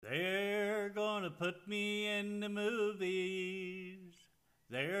put me in the movies.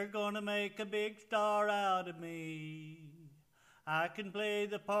 They're gonna make a big star out of me. I can play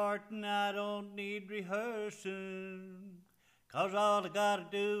the part and I don't need rehearsing. 'Cause all I gotta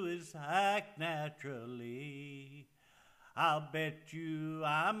do is act naturally. I'll bet you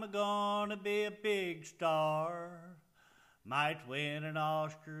I'm gonna be a big star. Might win an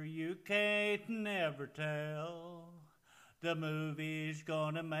Oscar, you can't never tell. The movie's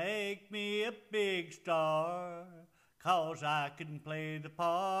gonna make me a big star, 'cause I can play the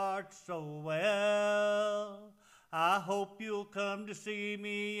part so well. I hope you'll come to see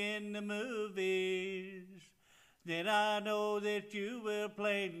me in the movies. Then I know that you will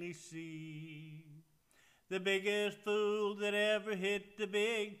plainly see the biggest fool that ever hit the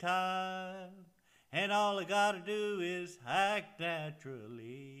big time. And all I gotta do is act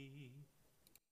naturally.